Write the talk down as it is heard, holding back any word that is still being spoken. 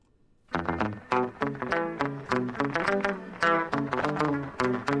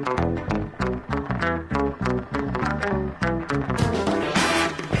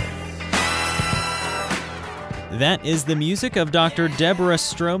That is the music of Dr. Deborah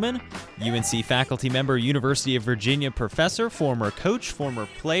Stroman, UNC faculty member, University of Virginia professor, former coach, former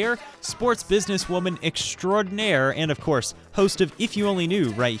player, sports businesswoman extraordinaire, and of course, host of If You Only Knew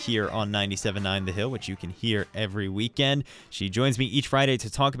right here on 97.9 The Hill, which you can hear every weekend. She joins me each Friday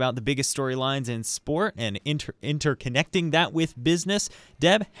to talk about the biggest storylines in sport and interconnecting that with business.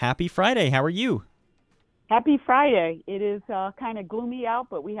 Deb, happy Friday. How are you? Happy Friday. It is kind of gloomy out,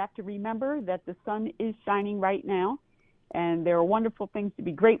 but we have to remember that the sun is shining right now, and there are wonderful things to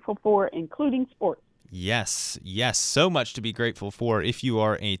be grateful for, including sports. Yes, so much to be grateful for if you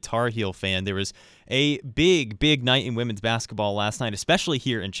are a Tar Heel fan. There was a big night in women's basketball last night, especially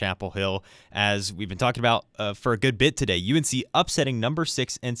here in Chapel Hill, as we've been talking about for a good bit today. UNC upsetting number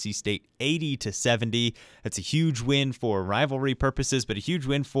 6 NC State 80-70. That's a huge win for rivalry purposes, but a huge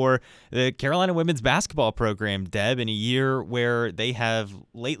win for the Carolina women's basketball program, Deb, in a year where they have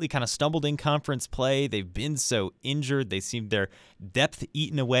lately kind of stumbled in conference play. They've been so injured. They seem their depth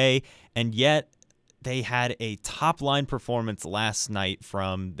eaten away, and yet they had a top-line performance last night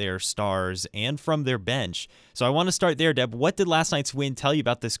from their stars and from their bench. So I want to start there, Deb. What did last night's win tell you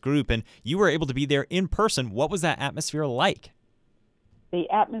about this group? And you were able to be there in person. What was that atmosphere like? The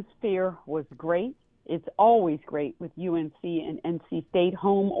atmosphere was great. It's always great with UNC and NC State,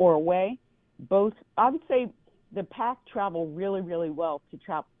 home or away. Both, I would say the pack travel really well to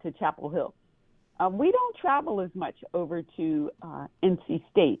Chapel Hill. We don't travel as much over to NC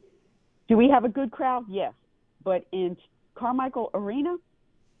State. Do we have a good crowd? Yes. But in Carmichael Arena,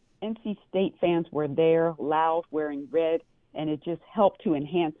 NC State fans were there, loud, wearing red, and it just helped to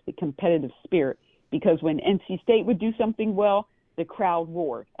enhance the competitive spirit, because when NC State would do something well, the crowd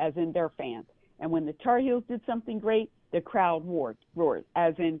roared, as in their fans. And when the Tar Heels did something great, the crowd roared,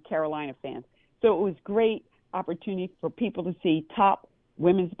 as in Carolina fans. So it was great opportunity for people to see top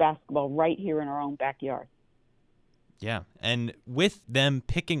women's basketball right here in our own backyard. Yeah, and with them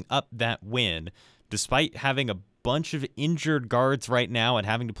picking up that win, despite having a bunch of injured guards right now and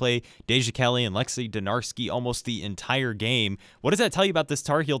having to play Deja Kelly and Lexi Donarski almost the entire game, what does that tell you about this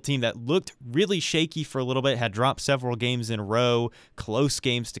Tar Heel team that looked really shaky for a little bit, had dropped several games in a row, close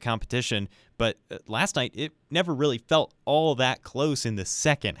games to competition, but last night it never really felt all that close in the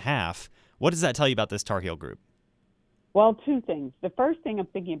second half. What does that tell you about this Tar Heel group? Well, two things. The first thing, I'm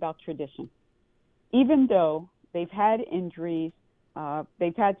thinking about tradition. Even though they've had injuries,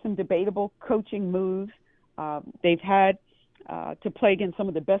 they've had some debatable coaching moves, they've had to play against some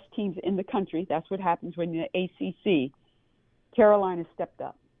of the best teams in the country. That's what happens when you're the ACC. Carolina stepped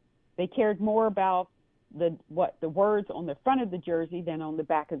up. They cared more about the words on the front of the jersey than on the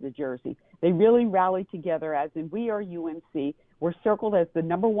back of the jersey. They really rallied together, as in, we are UNC. We're circled as the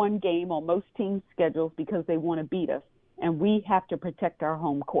number one game on most teams' schedules because they want to beat us, and we have to protect our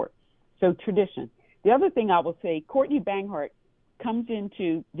home court. So tradition. The other thing I will say, Courtney Banghart comes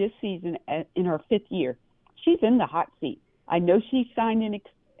into this season in her 5th year. She's in the hot seat. I know she signed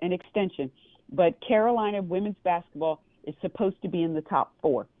an extension, but Carolina women's basketball is supposed to be in the top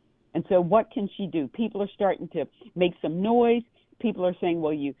 4. And so what can she do? People are starting to make some noise. People are saying,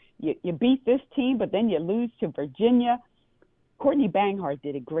 well, you beat this team, but then you lose to Virginia. Courtney Banghart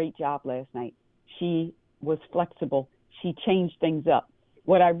did a great job last night. She was flexible. She changed things up.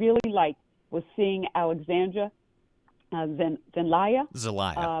 What I really liked was seeing Alexandra Zelaya.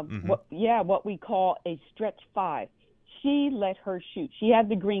 What we call a stretch 5. She let her shoot. She had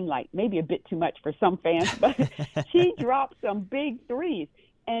the green light, maybe a bit too much for some fans, but she dropped some big threes.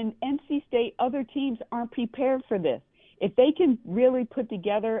 And NC State, other teams aren't prepared for this. If they can really put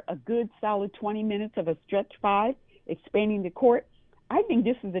together a good, solid 20 minutes of a stretch 5, expanding the court, I think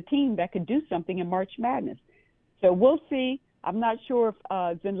this is a team that could do something in March Madness. So we'll see. I'm not sure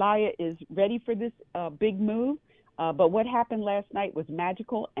if Zelaya is ready for this big move, but what happened last night was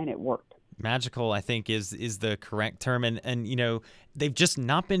magical, and it worked. Magical, I think, is the correct term. And you know, they've just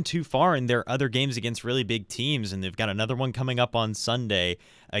not been too far in their other games against really big teams, and they've got another one coming up on Sunday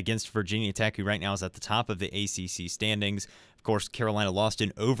against Virginia Tech, who right now is at the top of the ACC standings. Of course, Carolina lost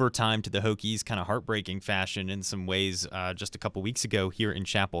in overtime to the Hokies, kind of heartbreaking fashion in some ways just a couple weeks ago here in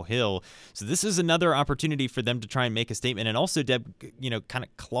Chapel Hill. So this is another opportunity for them to try and make a statement. And also, Deb, kind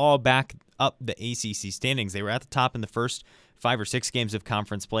of claw back up the ACC standings. They were at the top in the first 5 or 6 games of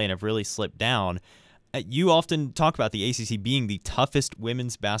conference play and have really slipped down. You often talk about the ACC being the toughest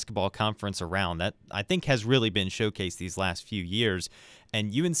women's basketball conference around. That, I think, has really been showcased these last few years.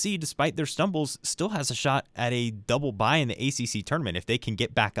 And UNC, despite their stumbles, still has a shot at a double bye in the ACC tournament if they can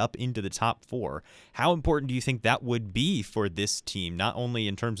get back up into the top 4. How important do you think that would be for this team, not only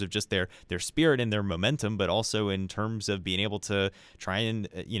in terms of just their spirit and their momentum, but also in terms of being able to try and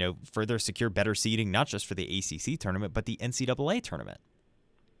further secure better seeding, not just for the ACC tournament, but the NCAA tournament?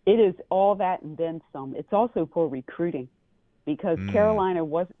 It is all that and then some. It's also for recruiting, because Carolina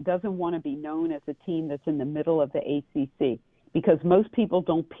doesn't want to be known as a team that's in the middle of the ACC, because most people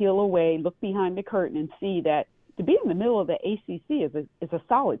don't peel away, look behind the curtain, and see that to be in the middle of the ACC is a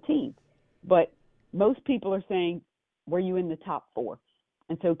solid team. But most people are saying, were you in the top 4?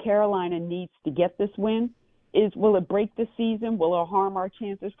 And so Carolina needs to get this win. Will it break the season? Will it harm our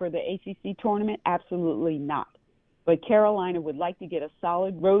chances for the ACC tournament? Absolutely not. But Carolina would like to get a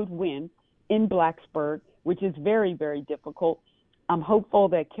solid road win in Blacksburg, which is very, very difficult. I'm hopeful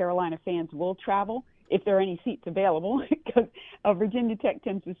that Carolina fans will travel if there are any seats available, because Virginia Tech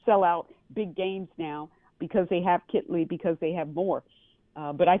tends to sell out big games now because they have Kitley, because they have more.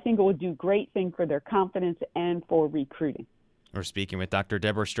 But I think it will do great things for their confidence and for recruiting. We're speaking with Dr.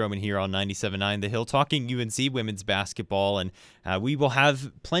 Deborah Stroman here on 97.9 The Hill, talking UNC women's basketball, and we will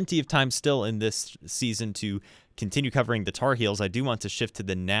have plenty of time still in this season to continue covering the Tar Heels. I do want to shift to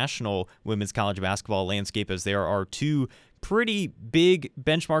the national women's college basketball landscape, as there are two pretty big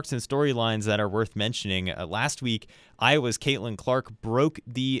benchmarks and storylines that are worth mentioning. Last week, Iowa's Caitlin Clark broke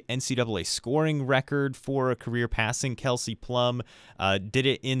the NCAA scoring record for a career passing Kelsey Plum. Did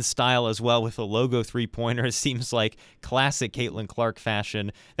it in style as well with a logo three-pointer. It seems like classic Caitlin Clark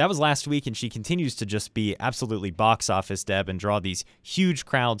fashion. That was last week, and she continues to just be absolutely box office, Deb, and draw these huge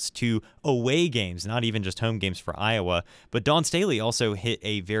crowds to away games, not even just home games for Iowa. But Dawn Staley also hit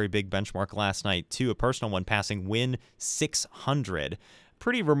a very big benchmark last night, too, a personal one, passing Win 600.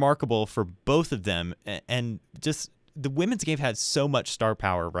 Pretty remarkable for both of them, and just the women's game has so much star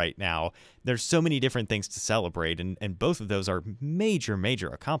power right now. There's so many different things to celebrate, and both of those are major, major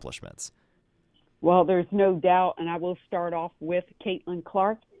accomplishments. Well, there's no doubt, and I will start off with Caitlin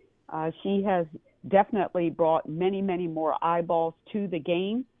Clark. She has definitely brought many, many more eyeballs to the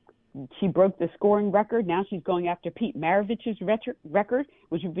game. She broke the scoring record. Now she's going after Pete Maravich's record,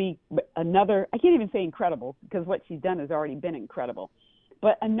 which would be another, I can't even say incredible, because what she's done has already been incredible.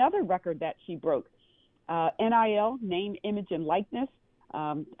 But another record that she broke, NIL, name, image, and likeness.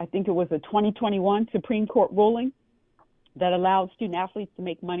 I think it was a 2021 Supreme Court ruling that allowed student athletes to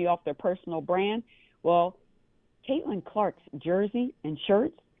make money off their personal brand. Well, Caitlin Clark's jersey and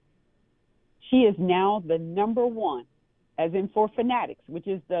shirts, she is now the number one, as in for Fanatics, which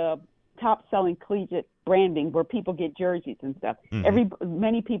is the top-selling collegiate branding where people get jerseys and stuff.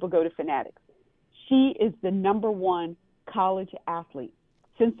 Many people go to Fanatics. She is the number one college athlete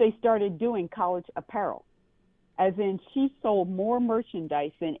since they started doing college apparel. As in, she sold more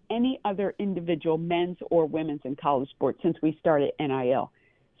merchandise than any other individual, men's or women's, in college sports since we started NIL.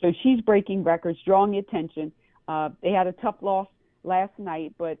 So she's breaking records, drawing attention. They had a tough loss last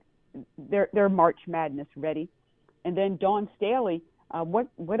night, but they're March Madness ready. And then Dawn Staley,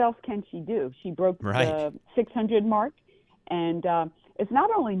 what else can she do? She broke the 600 mark, and it's not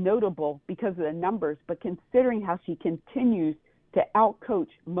only notable because of the numbers, but considering how she continues to outcoach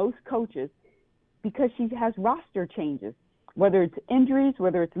most coaches, because she has roster changes, whether it's injuries,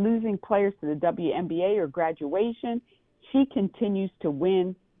 whether it's losing players to the WNBA or graduation. She continues to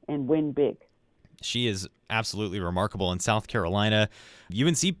win and win big. She is absolutely remarkable in South Carolina.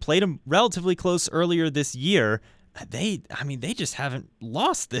 UNC played them relatively close earlier this year. They just haven't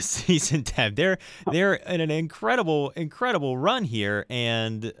lost this season, Deb. They're in an incredible run here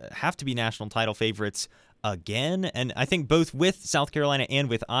and have to be national title favorites again. And I think both with South Carolina and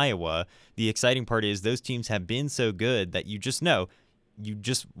with Iowa, the exciting part is those teams have been so good that you just know you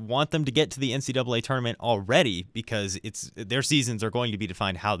just want them to get to the NCAA tournament already, because their seasons are going to be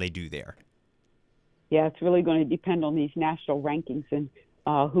defined how they do there. Yeah, it's really going to depend on these national rankings and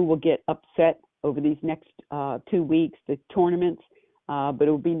who will get upset over these next 2 weeks, the tournaments. But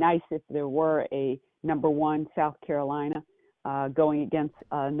it would be nice if there were a number one South Carolina going against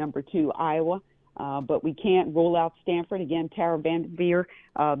number 2 Iowa. But we can't rule out Stanford. Again, Tara Vanderveer,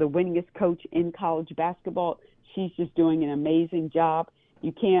 the winningest coach in college basketball. She's just doing an amazing job.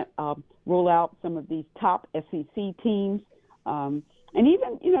 You can't rule out some of these top SEC teams. And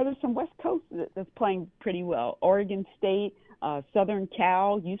even, there's some West Coast that's playing pretty well. Oregon State, Southern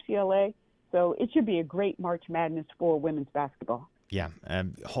Cal, UCLA. So it should be a great March Madness for women's basketball. Yeah,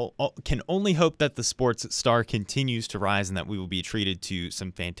 can only hope that the sports star continues to rise and that we will be treated to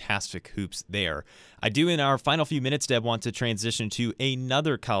some fantastic hoops there. I do, in our final few minutes, Deb, want to transition to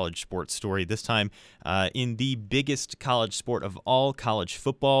another college sports story, this time in the biggest college sport of all, college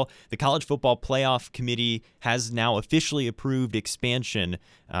football. The College Football Playoff Committee has now officially approved expansion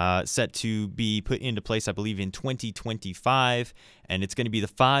set to be put into place, I believe, in 2025. And it's going to be the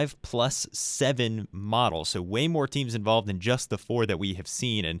 5+7 model. So way more teams involved than just the 4 that we have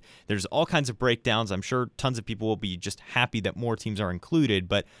seen. And there's all kinds of breakdowns. I'm sure tons of people will be just happy that more teams are included.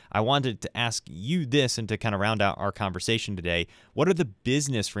 But I wanted to ask you this, and to kind of round out our conversation today, what are the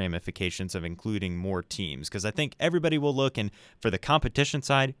business ramifications of including more teams? Because I think everybody will look, and for the competition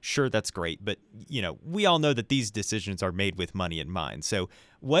side, sure, that's great. But, we all know that these decisions are made with money in mind. So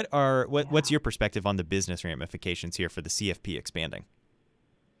what's your perspective on the business ramifications here for the CFP expanding?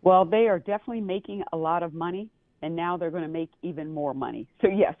 Well, they are definitely making a lot of money, and now they're going to make even more money. So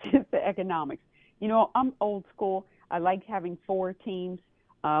yes, it's the economics. I'm old school. I like having 4 teams,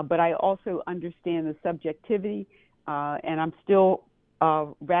 but I also understand the subjectivity, and I'm still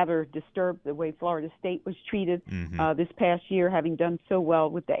rather disturbed the way Florida State was treated this past year, having done so well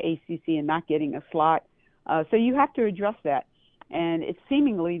with the ACC and not getting a slot. So you have to address that. And it's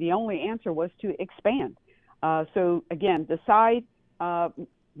seemingly the only answer was to expand. So again, the side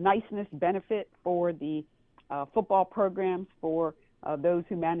niceness benefit for the football programs, for those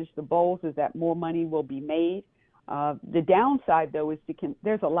who manage the bowls, is that more money will be made. The downside, though, is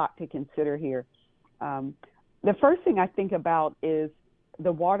there's a lot to consider here. The first thing I think about is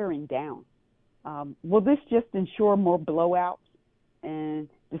the watering down. Will this just ensure more blowouts and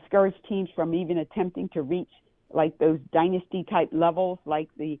discourage teams from even attempting to reach like those dynasty type levels, like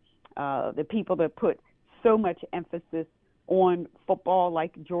the people that put so much emphasis on football,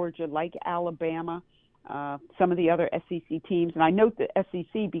 like Georgia, like Alabama, some of the other SEC teams? And I note the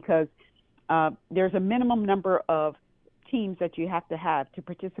SEC because there's a minimum number of teams that you have to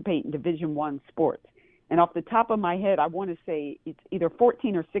participate in Division I sports. And off the top of my head, I want to say it's either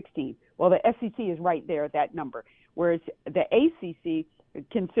 14 or 16. Well, the SEC is right there at that number, whereas the ACC,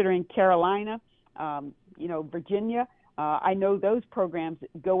 considering Carolina, Virginia, I know those programs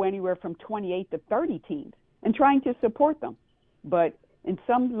go anywhere from 28 to 30 teams, and trying to support them. But in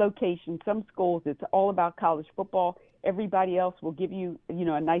some locations, some schools, it's all about college football. Everybody else will give you, a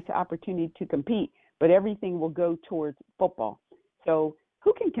nice opportunity to compete, but everything will go towards football. So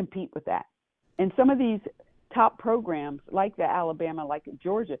who can compete with that? And some of these top programs, like the Alabama, like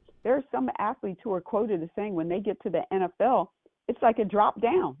Georgia, there are some athletes who are quoted as saying when they get to the NFL, it's like a drop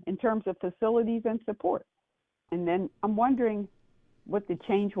down in terms of facilities and support. And then I'm wondering what the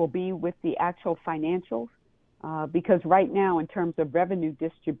change will be with the actual financials, because right now, in terms of revenue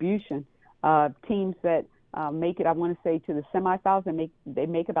distribution, teams that make it, I want to say, to the semifinals, they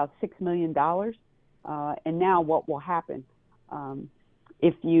make about $6 million. And now what will happen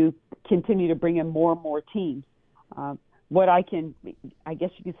if you continue to bring in more and more teams? What I guess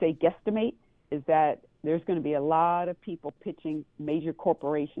you could say, guesstimate, is that there's going to be a lot of people pitching major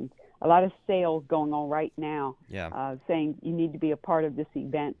corporations, a lot of sales going on right now, saying you need to be a part of this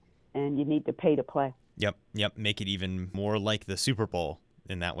event and you need to pay to play. Yep. Make it even more like the Super Bowl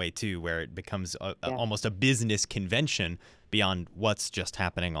in that way, too, where it becomes almost a business convention beyond what's just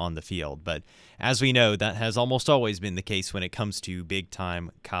happening on the field. But as we know, that has almost always been the case when it comes to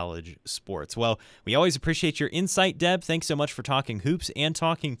big-time college sports. Well, we always appreciate your insight, Deb. Thanks so much for talking hoops and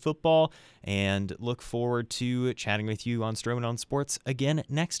talking football, and look forward to chatting with you on Stroman on Sports again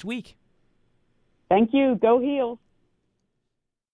next week. Thank you. Go Heels.